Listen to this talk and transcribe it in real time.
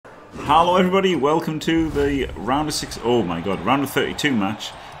Hello everybody, welcome to the round of 32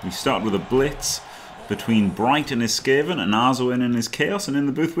 match. We start with a blitz between Br1ght and his Skaven and Arzowane and his Chaos, and in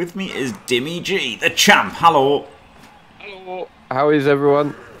the booth with me is Dimmy Gee, the champ. Hello. Hello. How is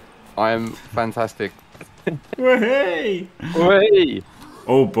everyone? I'm fantastic. Hey. Hey.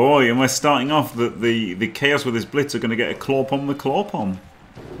 Oh boy, and we're starting off the Chaos with his blitz are going to get a claw pom the claw pom.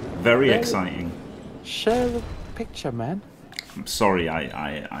 Very exciting. Share the picture, man. I'm sorry,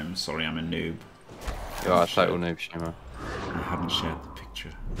 I'm sorry, I'm a noob. You are a total noob, Shima. I haven't shared the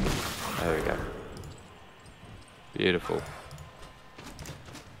picture. There we go. Beautiful.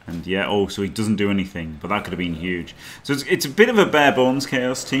 And yeah, oh, so he doesn't do anything, but that could have been huge. So it's a bit of a bare bones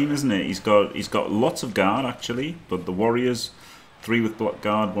Chaos team, isn't it? He's got lots of guard actually, but the Warriors, 3 with block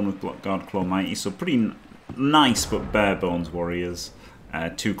guard, 1 with block guard, claw mighty. So pretty nice, but bare bones Warriors.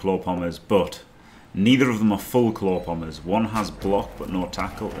 2 claw pommers, but neither of them are full claw pommers. One has block but no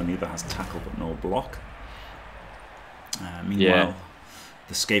tackle, and the other has tackle but no block. Meanwhile,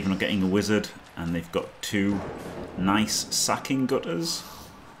 the Skaven are getting a wizard, and they've got 2 nice sacking gutters.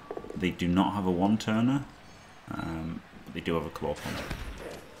 They do not have a one-turner, but they do have a claw pommer.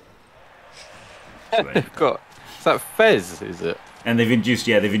 So They've got... Is that Fez, is it? And they've induced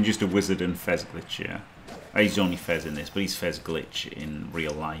a wizard and Fez glitch, yeah. He's only Fez in this, but he's Fez glitch in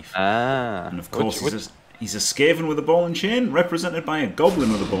real life. Ah. And of course, he's a Skaven with a ball and chain, represented by a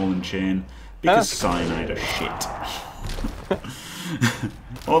Goblin with a ball and chain, because cyanide are shit.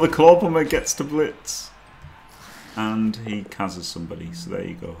 Or the claw pommer gets to blitz, and he Kazes somebody, so there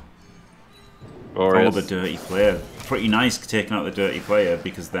you go. Glorious. Oh, the dirty player. Pretty nice taking out the dirty player,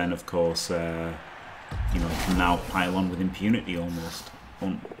 because then, of course, you know, he can now pile on with impunity almost.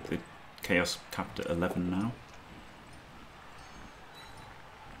 The Chaos capped at 11 now.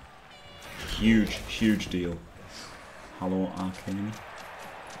 Huge deal. Hello, Arcane.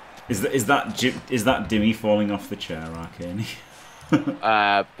 Is that Dimmy falling off the chair, Arcane?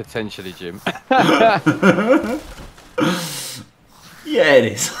 Potentially, Jim. Yeah, it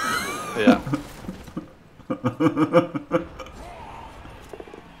is. Yeah.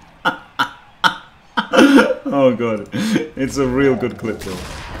 Oh god, it's a real good clip though.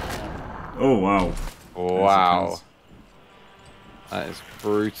 Oh wow. Wow. That is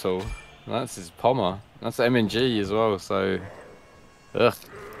brutal. That's his pommer. That's M&G as well, so... Ugh.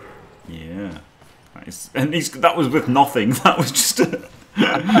 Yeah. That was with nothing. That was just a...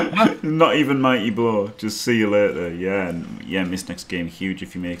 not even mighty blow. Just see you later. Yeah, and yeah, miss next game. Huge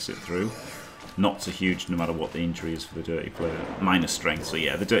if he makes it through. Not so huge no matter what the injury is for the dirty player. Minus strength, so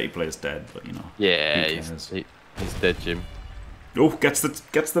yeah, the dirty player's dead, but you know. Yeah, he's dead, Jim. Oh, gets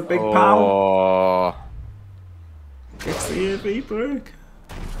the big pow. Oh. Gets the AV break.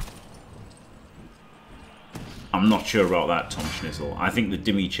 I'm not sure about that, Tom Schnizzle. I think the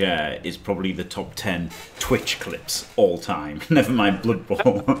Dimmy chair is probably the top 10 Twitch clips all time. Never mind Blood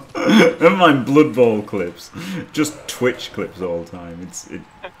Bowl. Never mind Blood Bowl clips. Just Twitch clips all time. It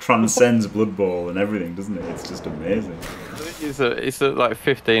transcends Blood Bowl and everything, doesn't it? It's just amazing. It's at like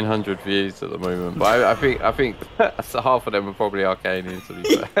 1,500 views at the moment, but I think half of them are probably Arcanians, to be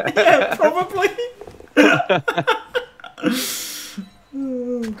fair. Yeah, probably.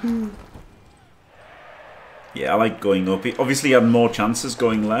 Oh, God. Yeah, I like going up. Obviously, you have more chances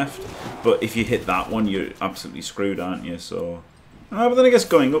going left, but if you hit that one, you're absolutely screwed, aren't you? So, but then I guess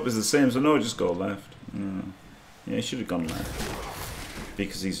going up is the same. So no, just go left. Yeah, he should have gone left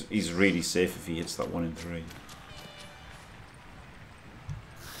because he's really safe if he hits that 1 in 3.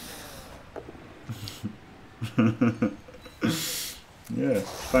 Yeah,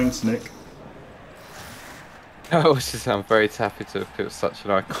 thanks, Nick. I also sound very happy to have put such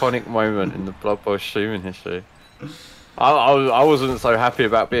an iconic moment in the Blood Bowl streaming history. I wasn't so happy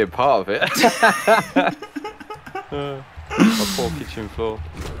about being part of it. My poor kitchen floor.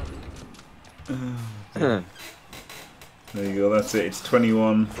 There you go, that's it. It's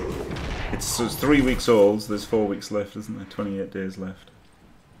 21. It's 3 weeks old, so there's 4 weeks left, isn't there? 28 days left.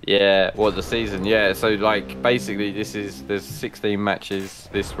 Yeah, well, the season, yeah. So, like, basically, there's 16 matches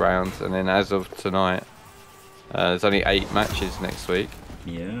this round, and then as of tonight, there's only 8 matches next week.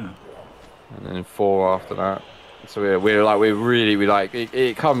 Yeah. And then 4 after that. So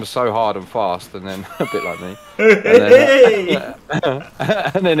it comes so hard and fast, and then a bit like me.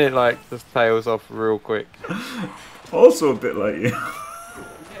 And then it like just tails off real quick. Also a bit like you.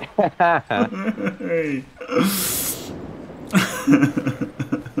 Hey.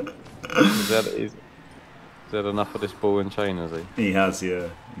 Is that enough of this ball and chain, has he? He has, yeah.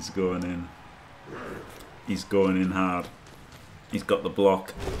 He's going in. He's going in hard. He's got the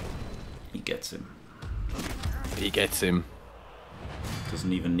block. He gets him. He gets him.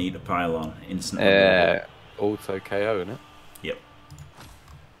 Doesn't even need a pylon. Instant. Auto KO, isn't it? Yep.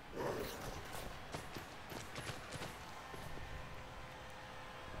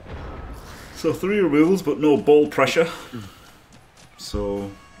 So 3 removals, but no ball pressure.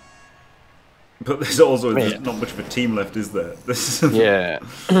 So, but there's not much of a team left, is there? Yeah,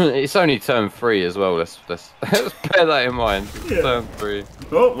 it's only turn 3 as well. Let's bear that in mind. Yeah. Turn 3.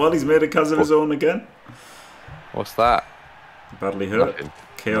 Oh well, he's made a Kaz of his own again. What's that? Badly hurt. Nothing.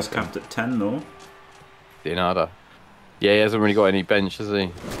 Chaos capped at 10 though. Dinada. Yeah, he hasn't really got any bench, has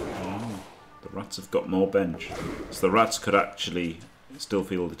he? The Rats have got more bench, so the Rats could actually still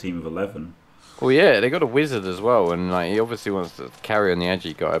field a team of 11. Well, yeah, they got a wizard as well, and like he obviously wants to carry on the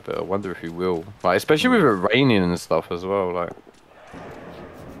Agi guy, but I wonder if he will. Like, especially with it raining and stuff as well. Like,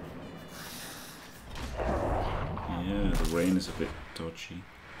 yeah, the rain is a bit dodgy.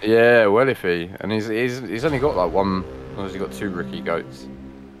 yeah, well, if he and he's only got like one. Well, he's got 2 rookie goats.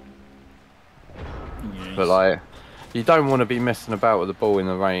 Yeah, But like, you don't want to be messing about with the ball in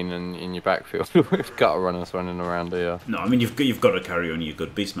the rain and in your backfield with gutter runners running around here. No, I mean you've got to carry on your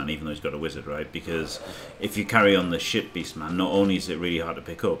good Beastman, even though he's got a wizard, right? Because if you carry on the shit Beastman, not only is it really hard to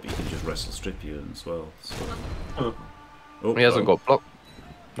pick up, you can just wrestle strip you as well. So. Oh, He hasn't got block.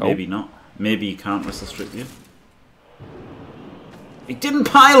 Maybe not. Maybe he can't wrestle strip you. He didn't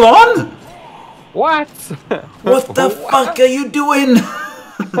pile on. What? What the fuck are you doing?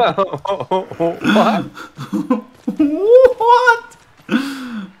 What? What?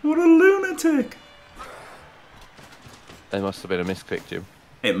 What a lunatic! There must have been a misclick, Jim.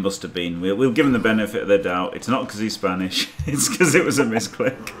 It must have been. We'll give him the benefit of the doubt. It's not because he's Spanish. It's because it was a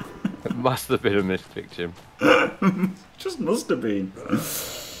misclick. It must have been a misclick, Jim. Just must have been.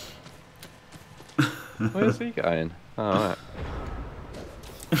 Where's he going? Oh, right.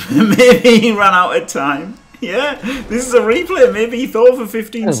 Maybe he ran out of time. Yeah, this is a replay. Maybe he thought for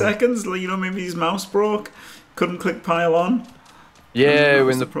 15 seconds. You know, maybe his mouse broke. Couldn't click pile on. Yeah,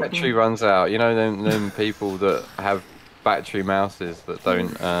 when the battery runs out. You know, them people that have battery mouses that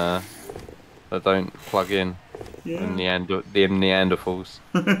don't plug in. Yeah. The Neanderthals.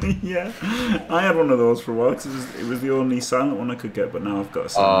 Yeah, I had one of those for a while because it was the only silent one I could get. But now I've got a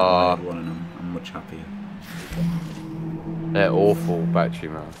silent one, and I'm much happier. They're awful battery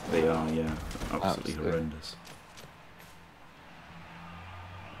mouse. They are, yeah. Absolutely horrendous.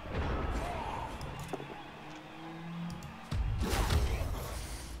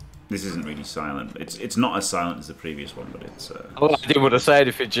 This isn't really silent. It's not as silent as the previous one, but it's... I didn't want to say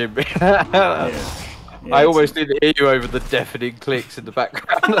anything, Jim. Yeah, I almost didn't hear you over the deafening clicks in the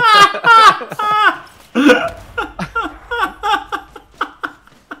background.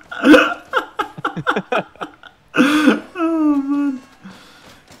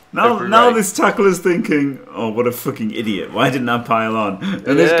 Now this tackler's thinking, oh, what a fucking idiot. Why didn't I pile on? And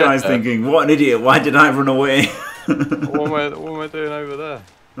this guy's thinking, what an idiot. Why did I run away? What am I doing over there?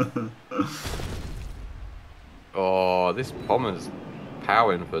 Oh, this bomber's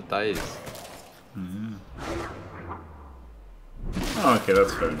powering for days. Mm. Oh, okay,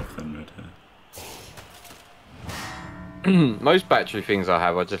 that's fair enough then, Red Hair. Most battery things I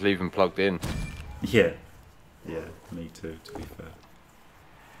have, I just leave them plugged in. Yeah. Yeah, me too, to be fair.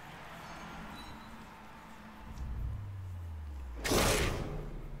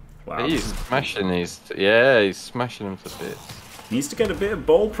 Wow. He's smashing these. Yeah, he's smashing them to bits. Needs to get a bit of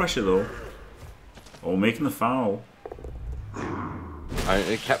ball pressure though. Or making the foul.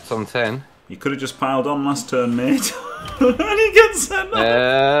 It capped on 10. You could have just piled on last turn, mate. And he gets sent off.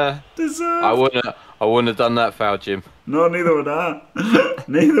 Yeah. Deserved. I wouldn't have done that foul, Jim. No, neither would I.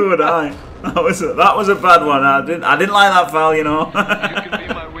 Neither would I. That was a bad one. I didn't like that foul, you know. You can be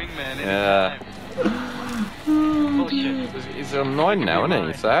my wingman anytime. He's on 9 now, isn't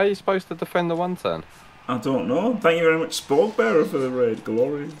he? So how are you supposed to defend the 1 turn? I don't know. Thank you very much, Spoke Bearer, for the raid.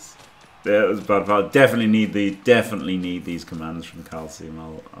 Glorious. Yeah, it was a bad foul. Definitely need these commands from Calcium.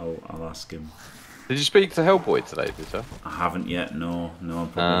 I'll ask him. Did you speak to Hellboy today, did you? I haven't yet. No. I'm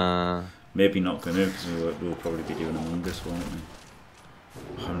probably, maybe not going to, because we'll probably be doing Among Us, won't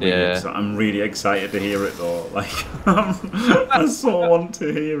we? I'm really excited to hear it though. Like, I so want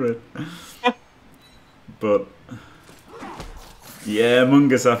to hear it. But yeah,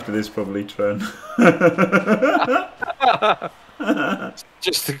 Among Us after this probably, Trent.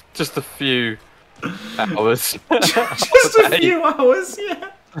 just a few hours. Just a few hours,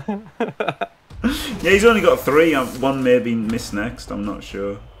 yeah. Yeah, he's only got 3. One may be missed next. I'm not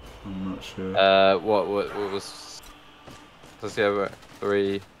sure. What was? Does he have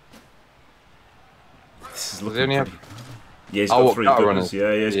 3? This is does he only have? Yeah, he's got 3 gunners.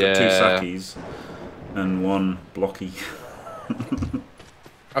 Yeah, he's got 2 Yeah. Sakis and 1 Blocky.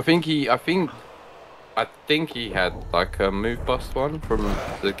 I think he had like a move bust one from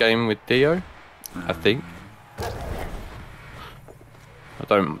the game with Dio. I think.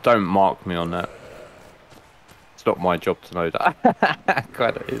 Don't mark me on that. It's not my job to know that.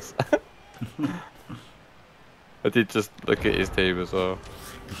 Glad it is. I did just look at his team as well.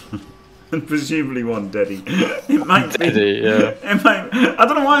 And presumably one Deddy. It might be. Deddy, yeah. It might, I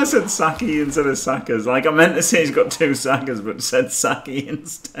don't know why I said Saki instead of Sakas. Like, I meant to say he's got 2 Sakas, but said Saki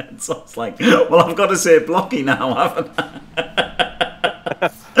instead. So I was like, well, I've got to say Blocky now, haven't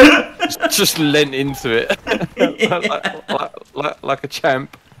I? just lent into it. like a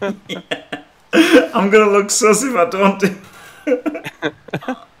champ. Yeah. I'm going to look sus if I don't do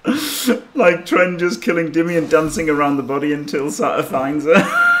like Trent just killing Dimmy and dancing around the body until Sata finds her.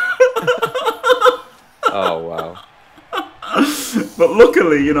 Oh, wow. But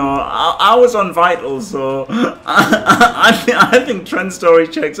luckily, you know, I was on Vital, so I think Trent's story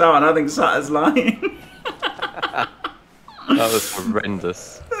checks out, and I think Sata's lying. That was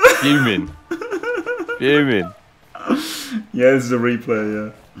horrendous. Fuming. Yeah, this is a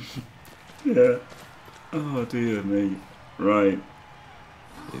replay, yeah. Yeah. Oh, dear me. Right.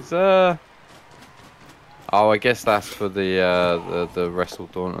 He's, oh, I guess that's for the Wrestle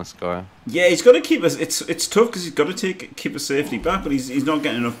Dauntless guy. Yeah, he's got to keep us. It's tough because he's got to keep his safety back, but he's not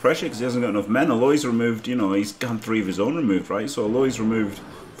getting enough pressure because he hasn't got enough men. Aloy's removed, you know, he's had 3 of his own removed, right? So Aloy's removed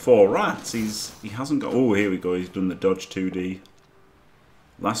 4 rats. He hasn't got. Oh, here we go. He's done the dodge 2D.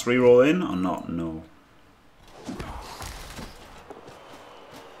 Last reroll in or not? No.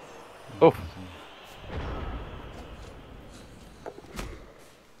 Oh.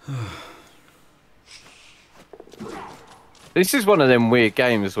 This is one of them weird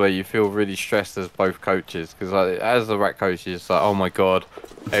games where you feel really stressed as both coaches, because like, as the rat coach, you're just like, oh my god,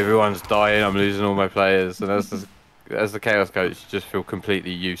 everyone's dying, I'm losing all my players, and as the chaos coach, you just feel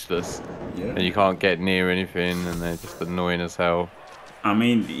completely useless, and you can't get near anything, and they're just annoying as hell. I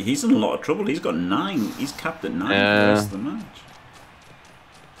mean, he's in a lot of trouble. He's got 9. He's capped at 9 for the rest of the match.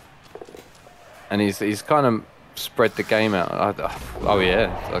 And he's kind of spread the game out. Oh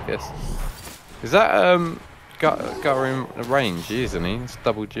yeah, I guess. Is that got in range, isn't he? It's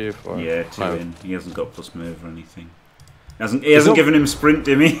double G for him. Yeah, 2 in. He hasn't got plus move or anything. He hasn't given him sprint,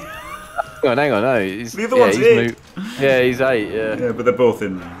 Dimmy. Hang on, no. The other one's 8. Yeah, he's 8. Yeah. Yeah, but they're both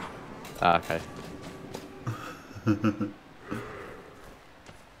in range. Ah, okay.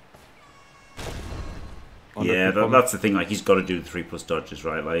 Yeah, that's the thing. Like, he's got to do the 3+ dodges,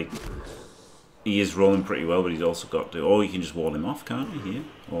 right? Like, he is rolling pretty well, but he's also got to. Oh, you can just wall him off, can't he? Here.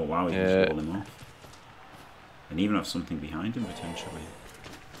 Oh wow, you can just wall him off, and even have something behind him potentially.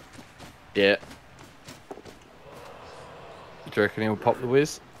 Yeah. Do you reckon he'll pop the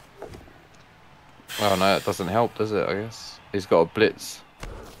whiz? Well, no, that doesn't help, does it? I guess he's got a blitz.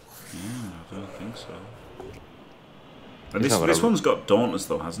 Yeah, I don't think so. But this one's got Dauntless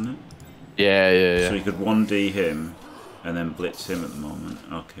though, hasn't it? Yeah. So you could 1D him, and then blitz him at the moment.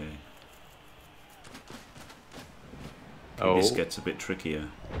 Okay. This gets a bit trickier.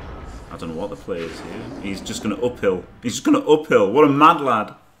 I don't know what the play is here. He's just going to uphill. He's just going to uphill. What a mad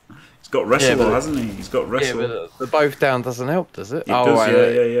lad. He's got wrestle, though, hasn't he? He's got wrestle. Yeah, but the both down doesn't help, does it? It does, right,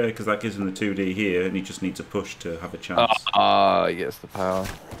 yeah, because that gives him the 2D here, and he just needs a push to have a chance. He gets the power.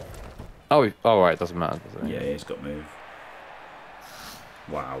 Oh, right, doesn't matter, does it? Yeah, he's got move.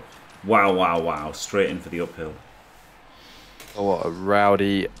 Wow. Wow. Straight in for the uphill. Oh, what a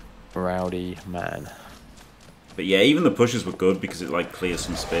rowdy man. But yeah, even the pushes were good because it like clears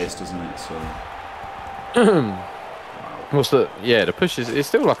some space, doesn't it? So. Wow. What's the? Yeah, the pushes. It's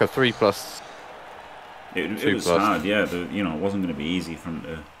still like a 3+. It was hard, yeah. You know, it wasn't going to be easy for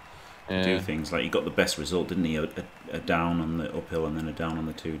him to do things. Like he got the best result, didn't he? A down on the uphill and then a down on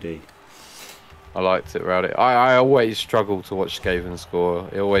the 2D. I liked it, rowdy. I always struggle to watch Skaven score.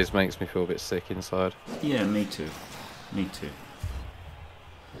 It always makes me feel a bit sick inside. Yeah, me too.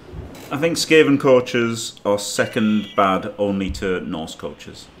 I think Skaven coaches are second bad only to Norse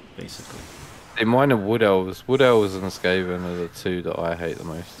coaches, basically. In mine are Wood Elves. Wood Elves and Skaven are the 2 that I hate the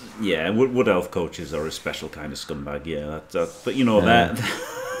most. Yeah, Wood Elf coaches are a special kind of scumbag, yeah. But you know, that...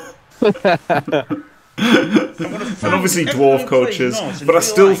 and obviously dwarf coaches, but I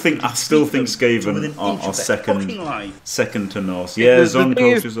still think Skaven are second to Norse. Yeah, Zone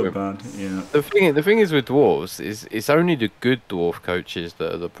coaches are bad. Yeah. The thing is with dwarves is it's only the good dwarf coaches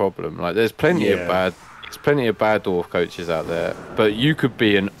that are the problem. Like there's plenty of bad dwarf coaches out there, but you could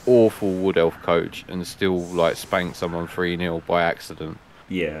be an awful wood elf coach and still like spank someone 3-0 by accident.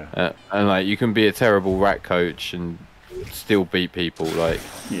 Yeah. And like you can be a terrible rat coach and still beat people. Like,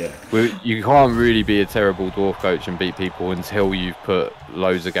 Yeah. you can't really be a terrible dwarf coach and beat people until you've put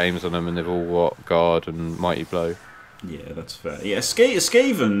loads of games on them and they've all got guard and mighty blow. Yeah, that's fair. Yeah,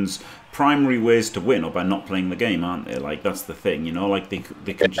 Skaven's primary ways to win are by not playing the game, aren't they? Like, that's the thing, you know? Like, they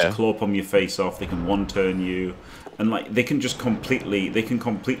can just claw up on your face off, they can one-turn you, and, like, they can completely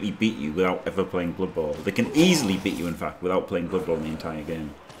beat you without ever playing Blood Bowl. They can easily beat you, in fact, without playing Blood Bowl the entire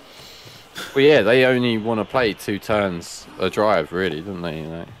game. Well, yeah, they only want to play 2 turns a drive, really, don't they? You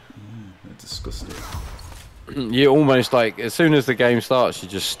know? They're disgusting. You almost, like, as soon as the game starts, you're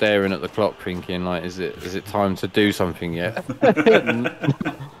just staring at the clock thinking, like, is it time to do something yet?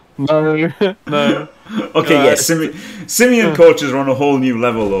 No. Okay, yes, Simian coaches are on a whole new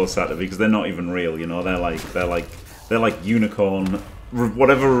level though, Saturday, because they're not even real, you know. They're like unicorn,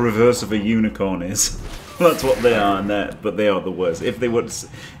 whatever a reverse of a unicorn is. That's what they are, but they are the worst. If they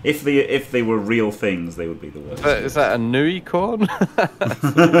were real things, they would be the worst. Is that a Nui-corn?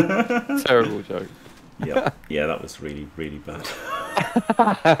 Terrible joke. Yeah, that was really, really bad.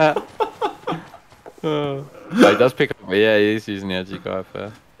 Oh, he does pick up. Yeah, he is using the edgy guy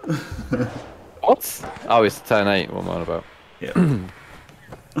for. What? Oh, it's turn 8. What am I on about? Yeah.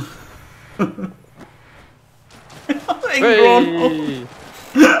 Hey!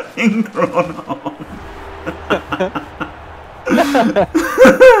 Ingron.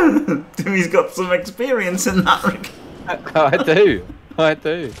 Dimmy's got some experience in that regard. I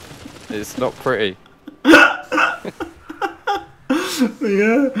do. It's not pretty.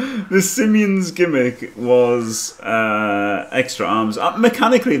 Yeah, the Simian's gimmick was extra arms.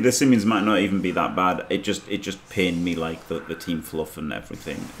 Mechanically, the Simians might not even be that bad. It just pained me like the team fluff and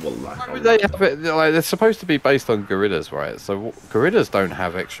everything. Well, they're supposed to be based on gorillas, right? So gorillas don't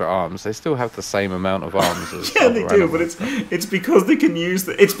have extra arms. They still have the same amount of arms as yeah, they do. Animals. But it's because they can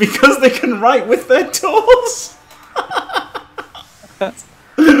it's because they can write with their toes.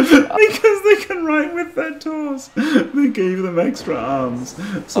 Because they can write with their toes. They gave them extra arms.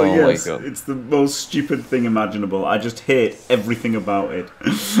 So yes, it's the most stupid thing imaginable. I just hate everything about it.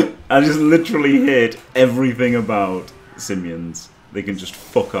 I just literally hate everything about Simians. They can just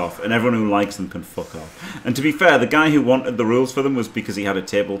fuck off, and everyone who likes them can fuck off. And to be fair, the guy who wanted the rules for them was because he had a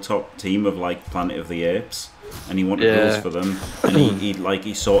tabletop team of like Planet of the Apes, and he wanted rules for them, and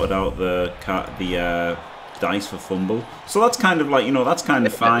he sorted out the dice for fumble, so that's kind of like, you know, that's kind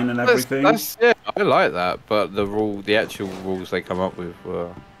of fine and everything. Yeah, I like that, but the actual rules they come up with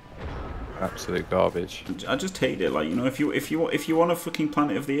were absolute garbage. I just hate it. Like, you know, if you want a fucking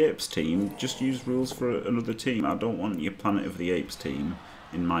Planet of the Apes team, just use rules for another team. I don't want your Planet of the Apes team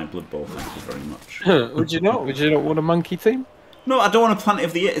in my Blood Bowl. Thank you very much. Would you not? Would you not want a monkey team? No, I don't want a Planet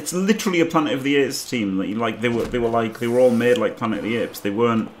of the Apes. It's literally a Planet of the Apes team. Like they were all made like Planet of the Apes. They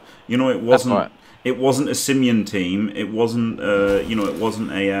weren't. You know, it wasn't. Right. It wasn't a Simian team. It wasn't. You know, it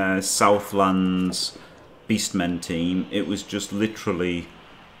wasn't a Southlands Beastmen team. It was just literally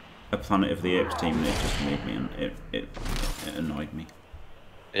a Planet of the Apes team, and it just made me. It annoyed me.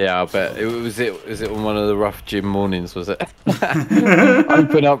 Yeah, I bet. Was it on one of the rough gym mornings, was it?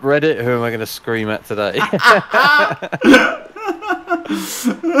 Open up Reddit, who am I going to scream at today?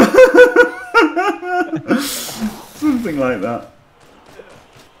 Something like that.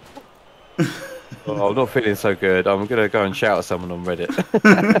 Oh, I'm not feeling so good. I'm going to go and shout at someone on Reddit.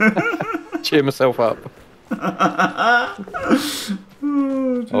 Cheer myself up.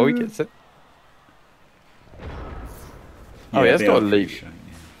 Oh, he gets it. Oh, yeah, he's got a leap.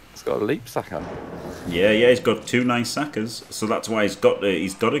 He's got a leap sacker. Yeah, he's got 2 nice sackers, so that's why he's got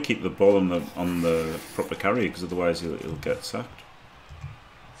to keep the ball on the proper carrier, because otherwise he'll get sacked.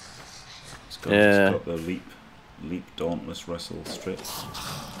 He's got the leap, dauntless, wrestle, strip,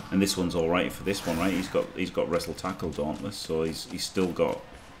 and this one's all right for this one, right? He's got wrestle, tackle, dauntless, so he's still got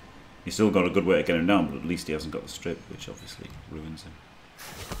a good way to get him down, but at least he hasn't got the strip, which obviously ruins him.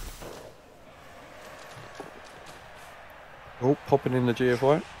 Oh, popping in the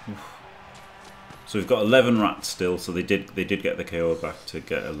GFY. So we've got 11 rats still. So they did get the KO back to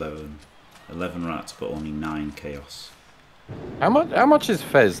get 11 rats, but only 9 chaos. How much is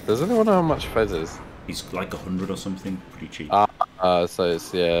Fez? Does anyone know how much Fez is? He's like 100 or something, pretty cheap. So it's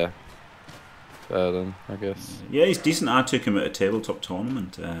fair then, I guess. Yeah, he's decent. I took him at a tabletop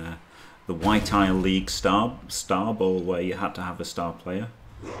tournament, the White Isle League Star Bowl, where you had to have a star player.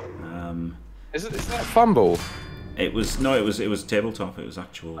 Is that Fumble? It was tabletop. It was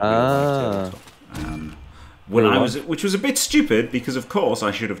actual tabletop. Which was a bit stupid, because of course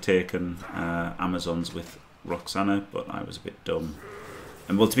I should have taken Amazons with Roxana, but I was a bit dumb.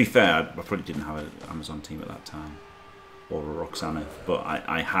 And well, to be fair, I probably didn't have an Amazon team at that time. or a Roxana, but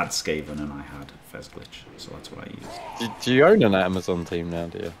I had Skaven and I had Fezglitch, so that's what I used. Do you own an Amazon team now,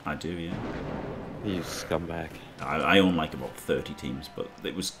 do you? I do, yeah. You scumbag. I own like about 30 teams, but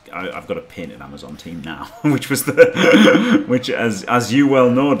it was I've got a painted Amazon team now, which was the which as you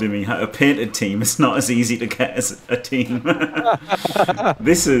well know, Dimmy, a painted team is not as easy to get as a team.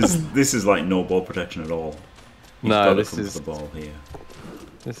 This is like no ball protection at all. No, this is the ball here.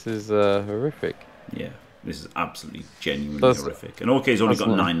 This is horrific. Yeah. This is absolutely genuinely horrific. And OK's only got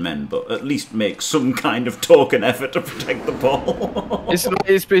 9 men, but at least make some kind of token effort to protect the ball.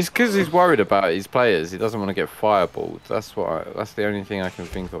 It's because he's worried about his players. He doesn't want to get fireballed. That's the only thing I can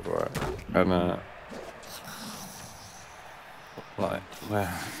think of, right? And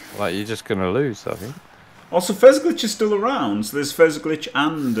like you're just gonna lose, I think. Also, Fezglitch is still around. So there's Fezglitch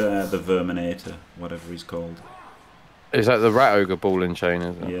and the Verminator, whatever he's called. Is that the Rat Ogre ball and chain?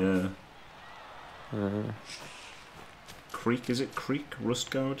 Isn't it? Yeah. Creek, is it Creek?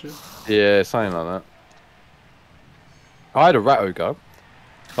 Rust Gouger? Yeah, something like that. I had a Rat Ogre.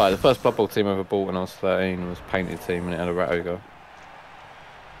 Like, the first Blood Bowl team I ever bought when I was 13 was a painted team and it had a Rat Ogre.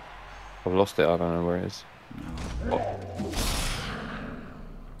 I've lost it, I don't know where it is. No.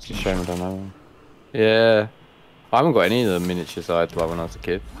 It's a shame I don't know. Yeah. I haven't got any of the miniatures I had like when I was a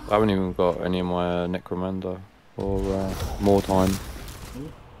kid. I haven't even got any of my Necromunda or More Time.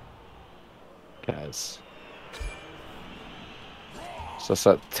 Guys. So that's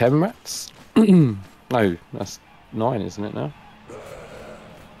like 10 rats? No, that's 9, isn't it now?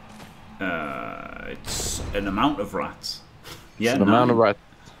 It's an amount of rats. Yeah, it's an amount of rats.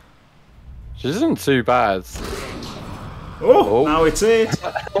 Which isn't too bad. Oh, now it's 8.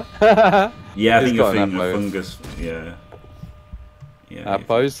 Yeah, I think you're thinking of fungus. Yeah. Yeah.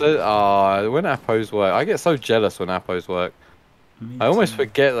 Appos? When Appos work, I get so jealous when Appos work. I almost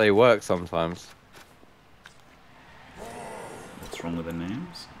forget they work sometimes. What's wrong with the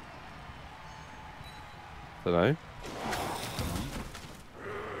names? Dunno.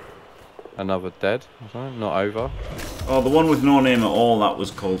 Another dead or something? Not over. Oh, the one with no name at all, that was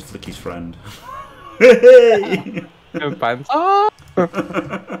called Flicky's Friend. Hey!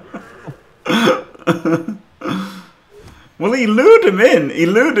 Well, he lured him in. He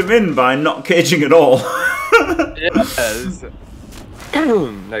lured him in by not caging at all. Yes.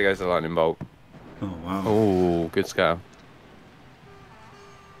 There goes the lightning bolt. Oh wow. Oh, good scale.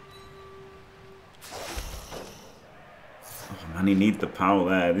 Oh man, he needs the power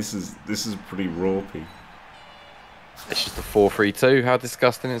there. This is pretty ropey. It's just a 4-3-2. How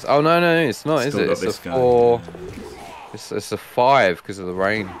disgusting is? Oh no, it's not, is it? It's a 4. It's a 5 because of the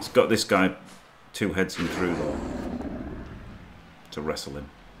rain. It's got this guy 2 heads him through though to wrestle him.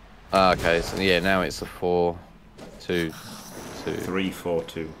 Okay, so yeah, now it's a 4-2-2.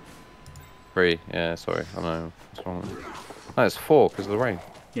 3-4-2. 3. Yeah, sorry, I know what's wrong. No, it's 4 because of the rain.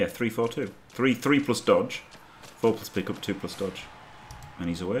 Yeah, 3-4-2. 3 plus dodge, 4 plus pickup, 2 plus dodge, and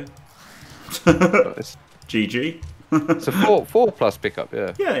he's away. GG. It's a 4 plus pickup,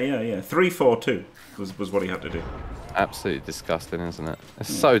 yeah. Yeah. 3-4-2 was what he had to do. Absolutely disgusting, isn't it?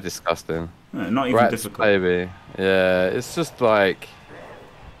 It's so disgusting. Yeah, not even Rats, difficult. Baby. Yeah, it's just like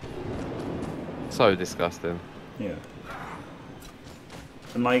so disgusting. Yeah.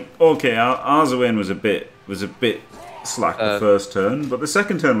 And like, okay, Arzowane was a bit slack the first turn, but the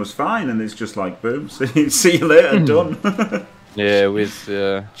second turn was fine, and it's just like boom, see you later, done. Yeah, with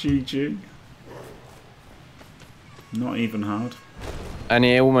GG. Not even hard. And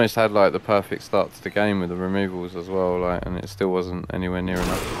he almost had like the perfect start to the game with the removals as well, like, and it still wasn't anywhere near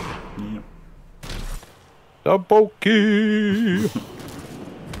enough. Yep. Double key.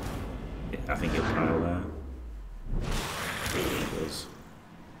 Yeah, I think he'll pile there.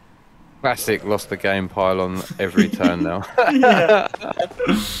 Classic lost the game pile on every turn now. Yeah.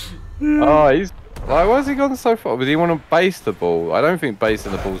 Oh, he's like, why's he gone so far? Does he want to base the ball? I don't think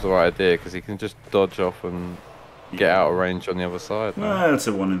basing the ball's the right idea because he can just dodge off and get out of range on the other side. Well, it's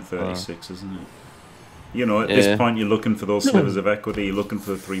a 1 in 36, isn't it? You know, at this point, you're looking for those slivers of equity. You're looking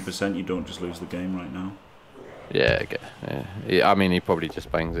for the 3%. You don't just lose the game right now. Yeah. I mean, he probably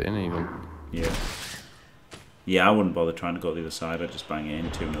just bangs it in even. Yeah. Yeah, I wouldn't bother trying to go the other side. I'd just bang it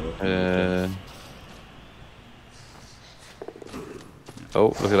in 2-0. Oh,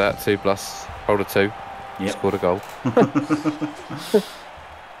 look at that. 2 plus. Rolled a 2. Yep. Scored a goal.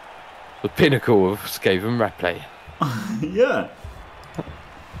 The pinnacle of Skaven rat play. Yeah.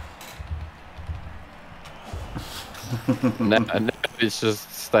 And it's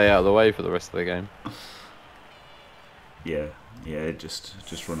just stay out of the way for the rest of the game. Yeah, just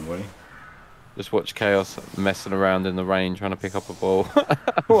run away. Just watch Chaos messing around in the rain trying to pick up a ball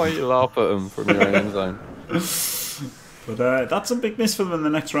while you laugh at them from your own end zone. But that's a big miss for them in the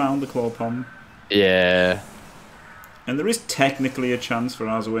next round, the Claw Pomb. Yeah. And there is technically a chance for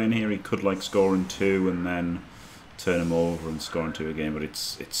Arzowane here. He could like score in 2 and then turn him over and score in 2 again, but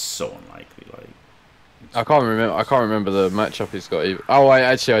it's so unlikely. Like I can't remember the matchup he's got. Either. Oh,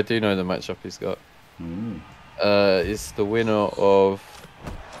 I do know the matchup he's got. It's the winner of.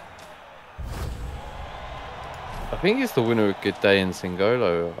 I think it's the winner of Good Day in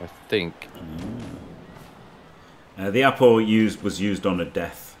Singolo. I think. The apple was used on a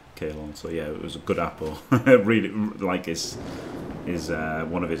death, Kalon. So yeah, it was a good apple. Really, like is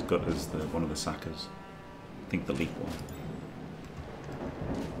one of his gutters, one of the sackers. I think the leap one.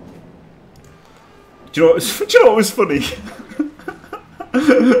 Do you know what was funny?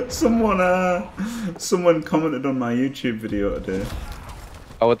 Someone commented on my YouTube video today.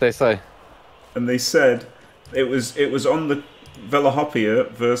 Oh, what'd they say? And they said it was on the Velahopia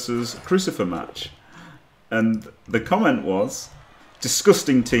versus Crucifer match. And the comment was,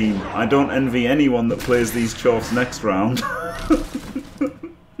 "Disgusting team. I don't envy anyone that plays these chorfs next round."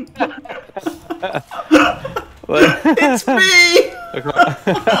 It's me!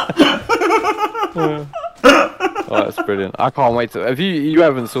 Oh, that's brilliant. I can't wait to... Have you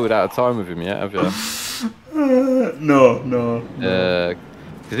haven't sorted out a time with him yet, have you? No.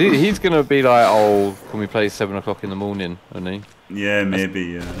 Cause he's going to be like, oh, can we play 7 o'clock in the morning, isn't he? Yeah, maybe,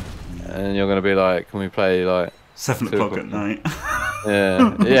 yeah. And you're going to be like, can we play like... 7 o'clock at night.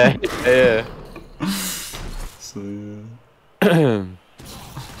 Yeah. So, yeah.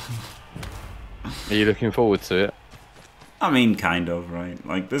 Are you looking forward to it? I mean, kind of, right?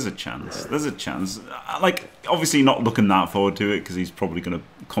 Like, there's a chance. Like, obviously not looking that forward to it because he's probably going to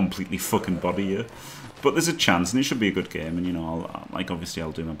completely fucking body you. But there's a chance, and it should be a good game. And you know, obviously,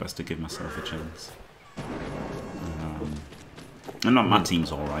 I'll do my best to give myself a chance. And not my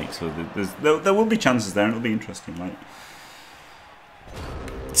team's all right, so there will be chances there, and it'll be interesting. Like,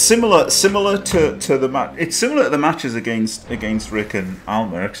 similar to the match. It's similar to the matches against Rick and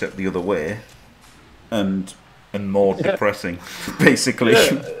Alma, except the other way, and more depressing, basically.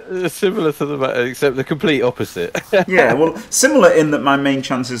 Yeah, similar to the match, except the complete opposite. Yeah, well, similar in that my main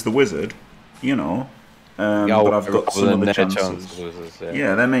chance is the wizard, you know. But I've got some other chances.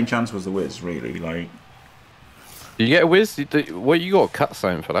 Yeah, their main chance was the whiz, really. Like, you get a whiz? You got to cut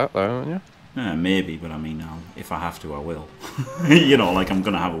something for that, though, haven't you? Yeah, maybe, but I mean, if I have to, I will. You know, like I'm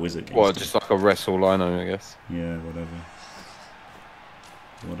gonna have a wizard. Well, just like a wrestle lino, I guess. Yeah,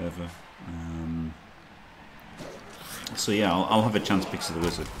 whatever. So yeah, I'll have a chance because of the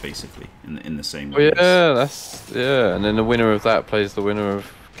wizard, basically, in the same way. Yeah, and then the winner of that plays the winner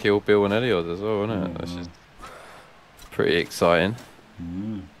of Kill Bill and Elliot as well, isn't it? That's just pretty exciting.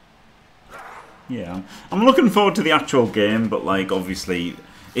 Yeah, I'm looking forward to the actual game, but like obviously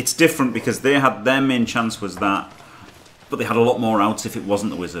it's different because their main chance was that, but they had a lot more outs if it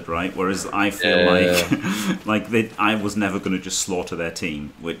wasn't the wizard, right? Whereas I feel like I was never going to just slaughter their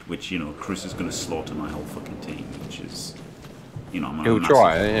team, which you know, Cruz is going to slaughter my whole fucking team, which is, you know, he'll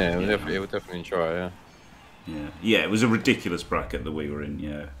try, he'll definitely try, yeah. It was a ridiculous bracket that we were in,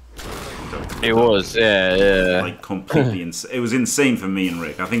 yeah. It was, yeah. Like completely insane. It was insane for me and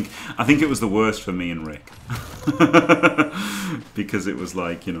Rick. I think it was the worst for me and Rick because it was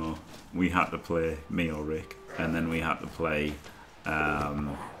like, you know, we had to play me or Rick, and then we had to play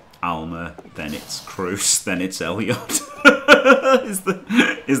Alma. Then it's Cruz. Then it's Elliot.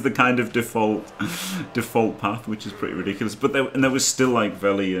 is the kind of default path, which is pretty ridiculous. But there was still like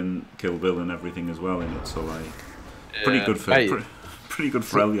Veli and Kill Bill and everything as well in it. So like, pretty good for. Pretty good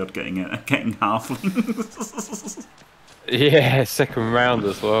for Elliot getting halflings. Yeah, second round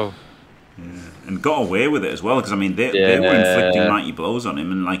as well. Yeah, and got away with it as well because I mean they were inflicting mighty blows on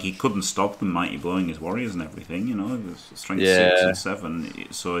him, and like he couldn't stop them mighty blowing his warriors and everything. You know, it was strength 6 and 7,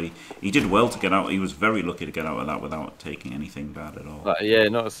 so he did well to get out. He was very lucky to get out of that without taking anything bad at all.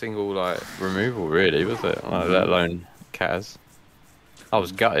 Not a single like removal really, was it? Like, let alone Kaz. I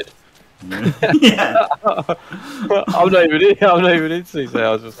was gutted. Yeah. I'm not even in CCL.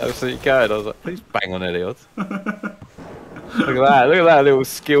 I was just absolutely gutted. I was like, please bang on Elliot. Look at that little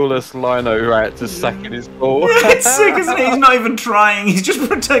skillless lino rat just sacking his ball. It's sick, isn't it? He's not even trying. He's just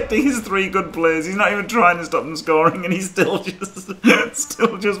protecting his 3 good players. He's not even trying to stop them scoring, and he's still just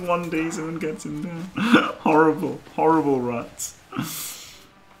 1Ds him and gets him down. Horrible rats.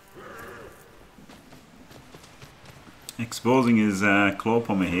 Exposing his claw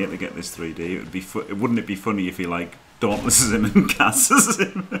pommer here to get this 3D. Wouldn't it be funny if he like dauntlesses him and casses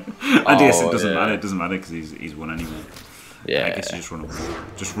him? I guess it doesn't matter. It doesn't matter because he's won anyway. Yeah. I guess you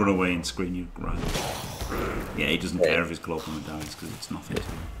just run away and screen you right. Yeah, he doesn't care if his claw pommer dies because it's nothing to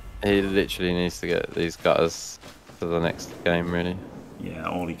him. He literally needs to get these gutters for the next game, really. Yeah,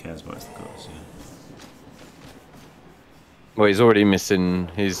 all he cares about is the cuts. Yeah. Well, he's already missing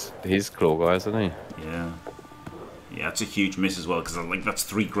his claw guys, isn't he? Yeah. Yeah, it's a huge miss as well because like that's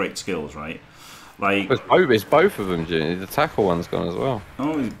 3 great skills, right? Like It's both of them, Jimmy. The tackle one's gone as well.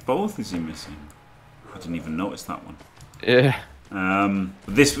 oh, both is he missing? I didn't even notice that one. Yeah.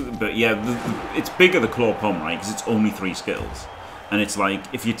 But yeah, it's bigger the claw palm, right? Because it's only 3 skills, and it's like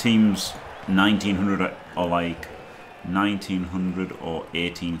if your team's 1900 or like 1900 or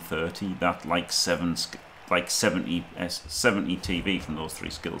 1830, that like 70 TV from those 3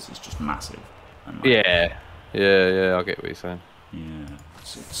 skills is just massive. And like, Yeah, I get what you're saying. yeah,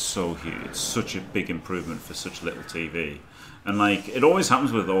 it's so huge. It's such a big improvement for such little TV. And like it always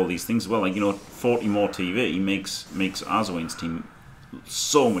happens with all these things as well. Like 40 more TV makes Arzowane's team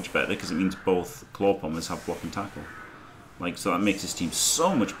so much better because it means both claw pommers have block and tackle. Like so that makes his team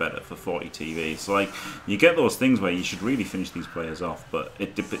so much better for 40 TV. So like you get those things where you should really finish these players off, but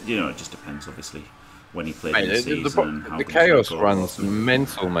it just depends obviously when he played in the season and how the chaos runs and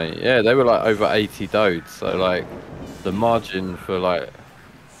mental, mate. Yeah, they were like over 80 dodes, so like the margin for like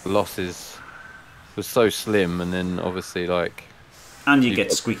losses was so slim, and then obviously like and you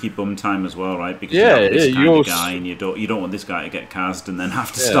get squeaky bum time as well, right? Because yeah, you have this kind of yours... guy, and you don't want this guy to get cast and then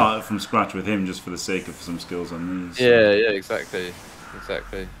have to start from scratch with him just for the sake of some skills on these. Yeah, exactly.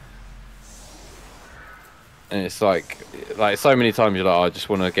 And it's like so many times you're like, oh, I just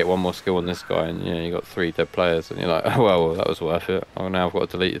want to get one more skill on this guy, and you got 3 dead players, and you're like, oh, well, that was worth it. Oh, now I've got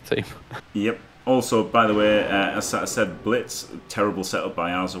to delete the team. Yep. Also, by the way, as I said, Blitz, terrible setup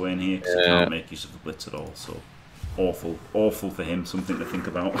by Arzowane here because he can't make use of the Blitz at all. So awful for him. Something to think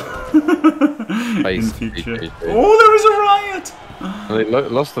about in the future. Oh, there was a riot! Well, it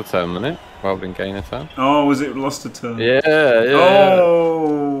lost a turn, didn't it? Rather than gain a turn. Oh, was it lost a turn? Yeah.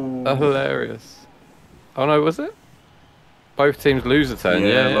 Oh, that's hilarious. Oh no, was it? Both teams lose a turn.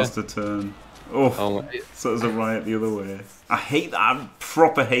 Yeah, lost a turn. Oh, so it was a riot the other way. I hate that. I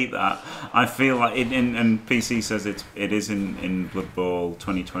proper hate that. I feel like and PC says it is in Blood Bowl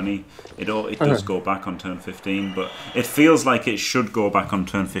 2020. It does go back on turn 15, but it feels like it should go back on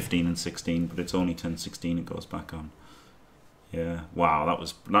turn 15 and 16, but it's only turn 16 it goes back on. Yeah. Wow, that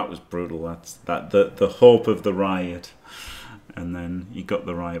was brutal. That's the hope of the riot, and then you got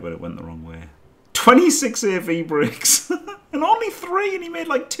the riot, but it went the wrong way. 26 AV bricks and only 3, and he made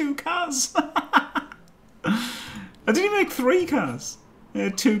like 2 cars. Did he make 3 cars? Yeah,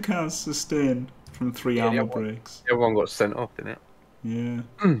 2 cars sustained from 3 armor breaks. Everyone got sent off, didn't it? Yeah,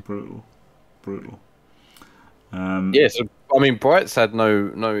 brutal. Yeah, so I mean, Br1ght had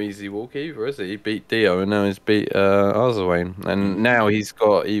no easy walk either, is it? He beat Dio, and now he's beat Arzowane, and now he's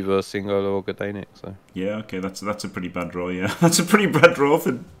got either Single or Godanic. So yeah, okay, that's a pretty bad draw. Yeah, that's a pretty bad draw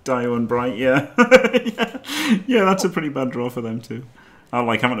for Dio and Br1ght. Yeah, yeah, that's a pretty bad draw for them too. I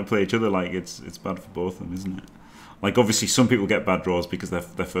like having to play each other. Like it's bad for both of them, isn't it? Like obviously some people get bad draws because their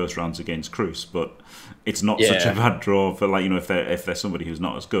first round's against Cruz, but it's not such a bad draw for like if they're somebody who's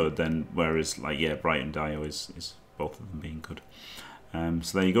not as good. Then whereas like Br1ght and Dio is both of them being good.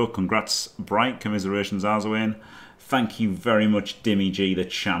 So there you go. Congrats, Br1ght. Commiserations, Arzowane. Thank you very much, Dimmy Gee, the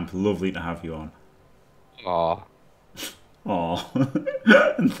champ. Lovely to have you on. Aww.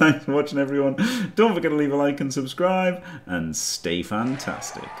 And thanks for watching, everyone. Don't forget to leave a like and subscribe, and stay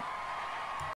fantastic.